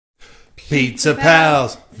Pizza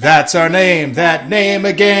Pals, that's our name. That name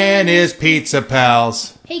again is Pizza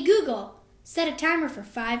Pals. Hey Google, set a timer for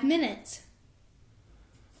 5 minutes.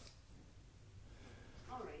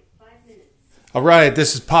 Alright, 5 minutes. Alright,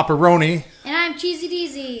 this is Paparoni. And I'm Cheesy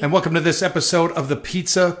Deezy. And welcome to this episode of the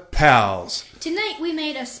Pizza Pals. Tonight we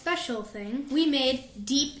made a special thing. We made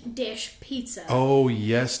deep dish pizza. Oh,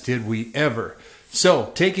 yes, did we ever.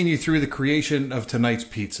 So, taking you through the creation of tonight's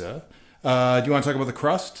pizza, do you want to talk about the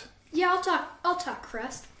crust? Yeah, I'll talk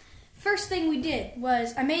crust. First thing we did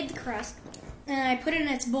was I made the crust and I put it in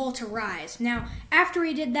its bowl to rise. Now, after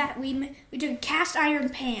we did that, we took a cast iron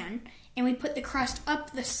pan and we put the crust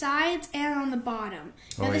up the sides and on the bottom.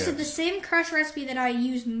 Now, this is the same crust recipe that I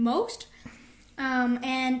use most,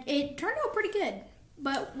 and it turned out pretty good.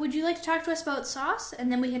 But would you like to talk to us about sauce,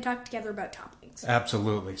 and then we can talk together about toppings?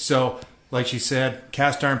 Absolutely. So, like she said,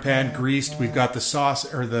 cast iron pan, greased. We've got the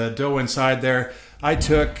sauce or the dough inside there. I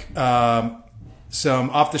took some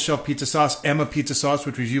off-the-shelf pizza sauce, Emma pizza sauce,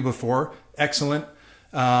 which we've used before. Excellent.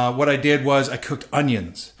 What I did was I cooked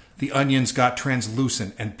onions. The onions got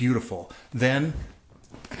translucent and beautiful. Then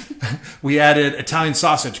we added Italian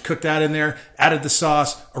sausage, cooked that in there, added the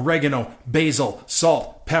sauce, oregano, basil,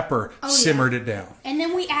 salt, pepper, simmered it down. And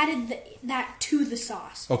then we added that to the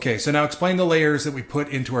sauce. Okay, so now explain the layers that we put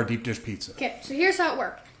into our deep dish pizza. Okay, so here's how it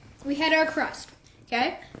worked. We had our crust,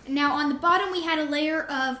 okay? Now on the bottom we had a layer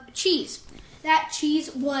of cheese. That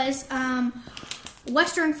cheese was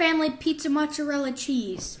Western Family Pizza Mozzarella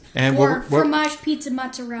cheese. And or Fromage Pizza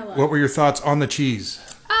Mozzarella. What were your thoughts on the cheese?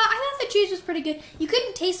 I thought the cheese was pretty good. You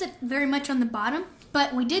couldn't taste it very much on the bottom,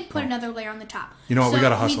 but we did put another layer on the top. You know what? We got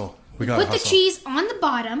to hustle. We put the cheese on the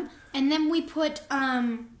bottom, and then we put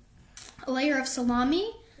a layer of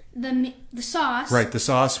salami, the sauce. Right, the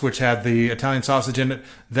sauce, which had the Italian sausage in it,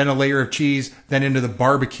 then a layer of cheese, then into the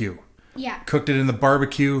barbecue. Yeah. Cooked it in the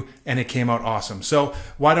barbecue, and it came out awesome. So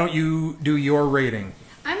why don't you do your rating?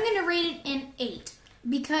 I'm going to rate it an 8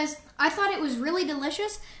 because I thought it was really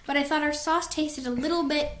delicious, but I thought our sauce tasted a little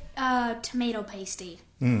bit tomato pasty.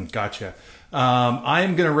 Gotcha.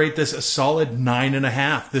 I'm going to rate this a solid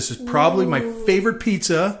 9.5. This is probably my favorite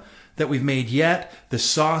pizza that we've made yet. The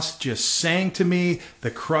sauce just sang to me.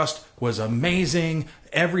 The crust was amazing.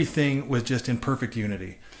 Everything was just in perfect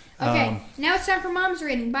unity. Okay, now it's time for Mom's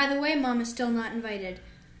rating. By the way, Mom is still not invited.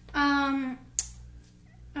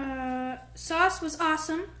 Sauce was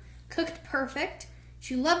awesome. Cooked perfect.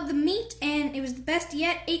 She loved the meat, and it was the best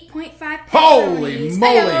yet. 8.5. Holy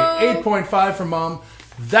moly! 8.5 from Mom.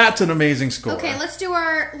 That's an amazing score. Okay, let's do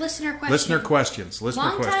our listener questions.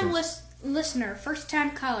 Listener questions. Listener,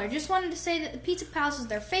 first-time caller. Just wanted to say that the Pizza Pals is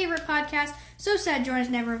their favorite podcast. So sad Jordan's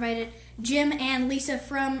never invited Jim and Lisa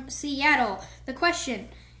from Seattle. The question: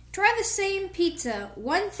 try the same pizza,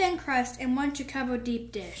 one thin crust and one Chicago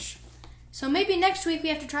deep dish. So maybe next week we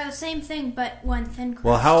have to try the same thing, but one thin crust.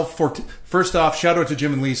 Well, first off, shout out to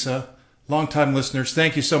Jim and Lisa, longtime listeners.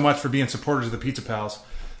 Thank you so much for being supporters of the Pizza Pals.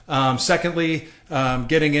 Secondly,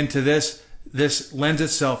 getting into this lends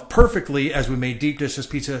itself perfectly as we made deep dishes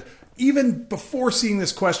pizza. Even before seeing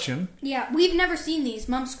this question. Yeah, we've never seen these.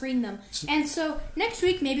 Mom screened them. And so next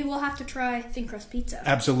week, maybe we'll have to try thin crust pizza.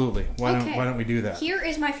 Absolutely. Why don't we do that? Here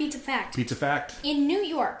is my pizza fact. Pizza fact. In New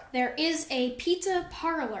York, there is a pizza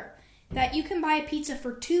parlor that you can buy a pizza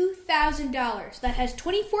for $2,000 that has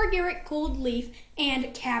 24-karat gold leaf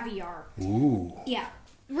and caviar. Ooh. Yeah.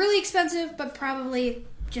 Really expensive, but probably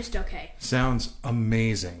just okay. Sounds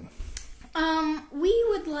amazing. We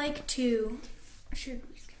would like to...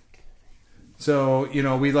 So,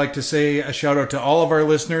 we'd like to say a shout out to all of our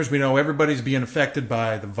listeners. We know everybody's being affected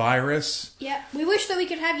by the virus. Yeah, we wish that we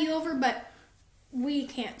could have you over, but we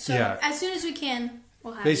can't. So as soon as we can,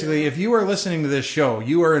 we'll have Basically, you over. If you are listening to this show,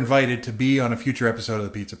 you are invited to be on a future episode of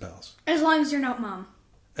the Pizza Pals. As long as you're not Mom.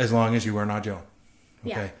 As long as you are not Joan.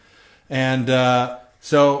 Okay. Yeah. And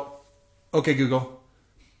okay, Google,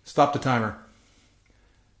 stop the timer.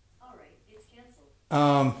 Alright, it's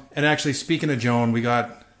canceled. And actually, speaking of Joan, we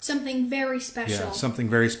got... something very special. Yeah, something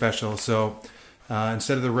very special. So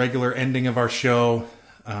instead of the regular ending of our show,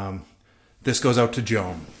 this goes out to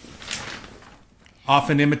Joan.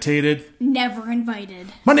 Often imitated. Never invited.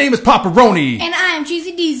 My name is Paparoni. And I am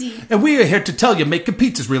Cheesy Deezy. And we are here to tell you making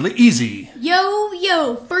pizza's really easy.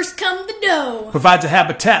 Yo, first come the dough. Provides a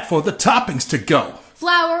habitat for the toppings to go.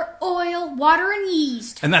 Flour, oil, water, and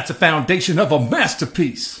yeast. And that's the foundation of a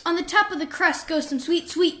masterpiece. On the top of the crust goes some sweet,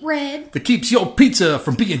 sweet bread. That keeps your pizza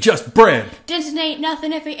from being just bread. Denton ain't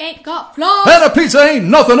nothing if it ain't got flaws. And a pizza ain't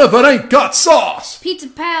nothing if it ain't got sauce. Pizza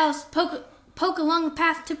Pals, poke poke along the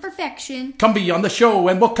path to perfection. Come be on the show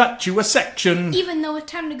and we'll cut you a section. Even though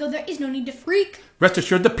it's time to go, there is no need to freak. Rest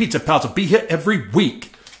assured the Pizza Pals will be here every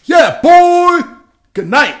week. Yeah, boy! Good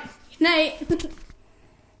night. Good night.